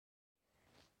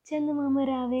చందమామ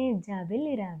రావే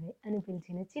జాబిల్లి రావే అని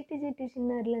పిలిచిన చిట్టి చిట్టి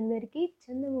చిన్నారులందరికీ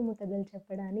చందమామ కథలు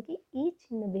చెప్పడానికి ఈ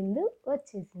చిన్న బిందు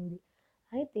వచ్చేసింది.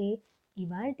 అయితే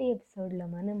ఇవాల్టి ఎపిసోడ్లో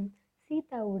మనం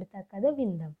సీత ఉడత కథ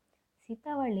విందాం. సీత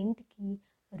వాళ్ళ ఇంటికి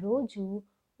రోజు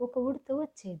ఒక ఉడత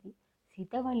వచ్చేది.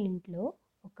 సీత వాళ్ళ ఇంట్లో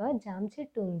ఒక జామ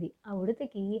చెట్టు ఉంది. ఆ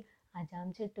ఉడతకి ఆ జామ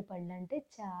చెట్టు పళ్ళు అంటే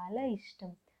చాలా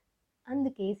ఇష్టం.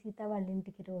 అందుకే సీత వాళ్ళ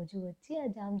ఇంటికి రోజు వచ్చి ఆ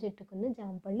జామ చెట్టుకున్న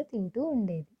జామ పళ్ళు తింటూ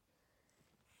ఉండేది.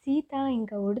 సీత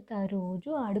ఇంకా ఉడత రోజు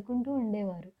ఆడుకుంటూ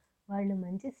ఉండేవారు. వాళ్ళు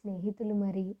మంచి స్నేహితులు.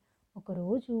 మరి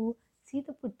ఒకరోజు సీత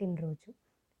పుట్టినరోజు.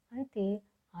 అయితే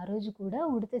ఆ రోజు కూడా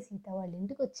ఉడత సీత వాళ్ళ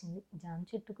ఇంటికి వచ్చింది. జామ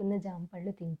చెట్టుకున్న జామ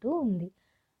పళ్ళు తింటూ ఉంది.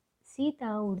 సీత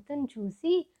ఉడతను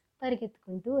చూసి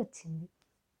పరిగెత్తుకుంటూ వచ్చింది.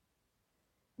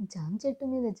 జామ చెట్టు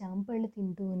మీద జామ పళ్ళు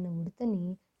తింటూ ఉన్న ఉడతని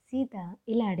సీత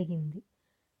ఇలా అడిగింది,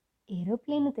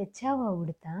 ఏరోప్లేన్ తెచ్చావా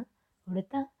ఉడత?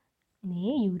 ఉడత, నే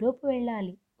యూరోప్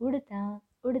వెళ్ళాలి ఉడత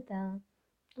ఉడత.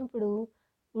 అప్పుడు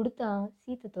ఉడత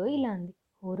సీతతో ఇలా అంది,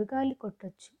 హోరుగాలి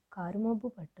కొట్టొచ్చు, కారు మబ్బు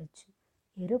పట్టొచ్చు,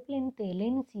 ఏరోప్లేన్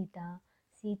తేలేను సీత.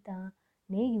 సీత,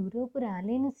 నే యూరోపు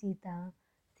రాలేను సీత.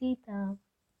 సీత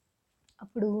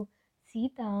అప్పుడు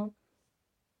సీత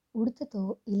ఉడతతో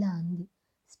ఇలా అంది,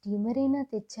 స్టీమరైనా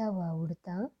తెచ్చావా ఉడత?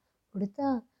 ఉడత,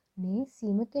 నే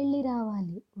సీమకెళ్ళి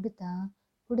రావాలి ఉడత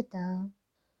ఉడత.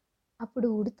 అప్పుడు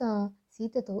ఉడత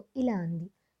సీతతో ఇలా అంది,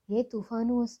 ఏ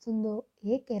తుఫాను వస్తుందో,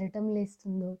 ఏ కెరటం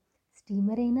లేస్తుందో,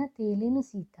 స్టీమరైనా తేలేను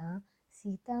సీత.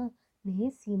 సీత, నే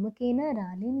సీమకైనా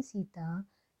రాలేను సీత.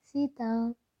 సీత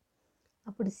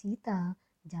అప్పుడు సీత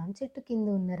జామ చెట్టు కింద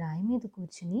ఉన్న రాయి మీద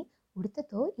కూర్చుని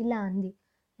ఉడతతో ఇలా అంది,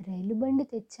 రైలు బండి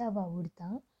తెచ్చావా ఉడత?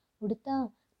 ఉడత,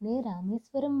 నే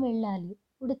రామేశ్వరం వెళ్ళాలి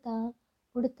ఉడత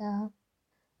ఉడత.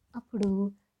 అప్పుడు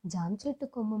జామ చెట్టు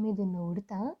కొమ్మ మీద ఉన్న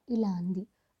ఉడత ఇలా అంది,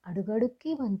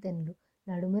 అడుగడుక్కి వంతెనలు,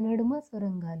 నడుమ నడుమ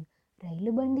సొరంగాలు,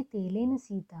 రైలు బండి తేలేను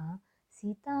సీత.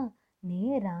 సీత, నే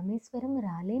రామేశ్వరం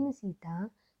రాలేను సీత.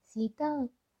 సీత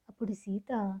అప్పుడు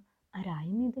సీత ఆ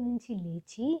రాయి మీద నుంచి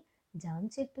లేచి జామ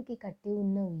చెట్టుకి కట్టి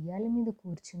ఉన్న ఉయ్యాల మీద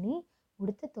కూర్చుని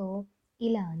ఉడతతో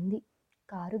ఇలా అంది,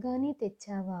 కారుగాని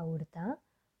తెచ్చావా ఉడత?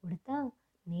 ఉడత,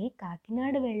 నే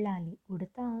కాకినాడ వెళ్ళాలి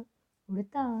ఉడత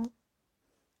ఉడత.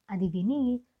 అది విని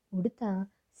ఉడత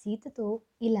సీతతో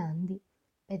ఇలా అంది,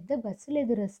 పెద్ద బస్సులు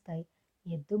ఎదురొస్తాయి,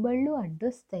 ఎద్దుబళ్ళు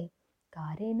అడ్డొస్తాయి,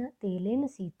 కారైనా తేలేను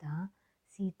సీత.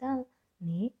 సీత,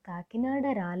 నే కాకినాడ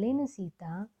రాలేను సీత.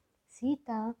 సీత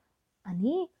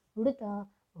అని ఉడత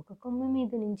ఒక కొమ్మ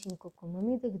మీద నుంచి ఇంకో కొమ్మ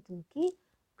మీదకి దూకి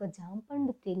ఒక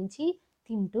జాంపండు తెంచి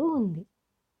తింటూ ఉంది.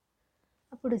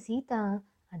 అప్పుడు సీత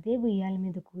అదే ఉయ్యాల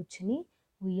మీద కూర్చుని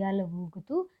ఉయ్యాల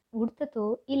ఊగుతూ ఉడతతో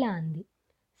ఇలా అంది,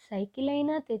 సైకిల్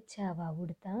అయినా తెచ్చావా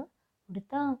ఉడత?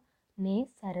 ఉడత, నే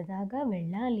సరదాగా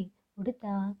వెళ్ళాలి ఉడత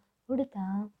ఉడత.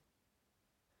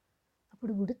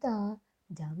 అప్పుడు ఉడత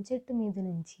జామ చెట్టు మీద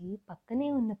నుంచి పక్కనే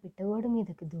ఉన్న పిట్టగోడ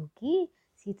మీదకి దూకి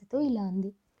సీతతో ఇలా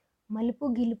అంది, మలుపు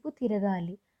గిలుపు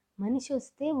తిరగాలి, మనిషి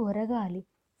వస్తే ఒరగాలి,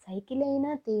 సైకిల్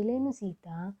అయినా తేలేను సీత.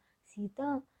 సీత,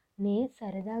 నే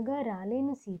సరదాగా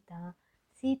రాలేను సీత.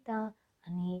 సీత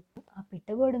అని ఆ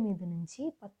పిట్టగోడ మీద నుంచి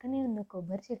పక్కనే ఉన్న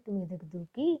కొబ్బరి చెట్టు మీదకి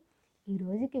దూకి, ఈ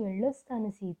రోజుకి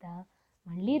వెళ్ళొస్తాను సీత,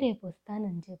 మళ్ళీ రేపు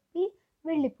వస్తానని చెప్పి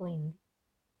వెళ్ళిపోయింది.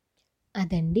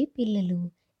 అదండి పిల్లలు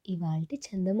ఇవాల్టి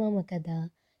చందమామ కథ.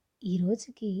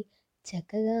 ఈరోజుకి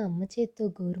చక్కగా అమ్మ చేత్తో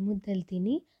గోరుముద్దలు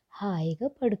తిని హాయిగా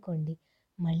పడుకోండి.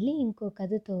 మళ్ళీ ఇంకో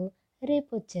కథతో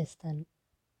రేపు వచ్చేస్తాను.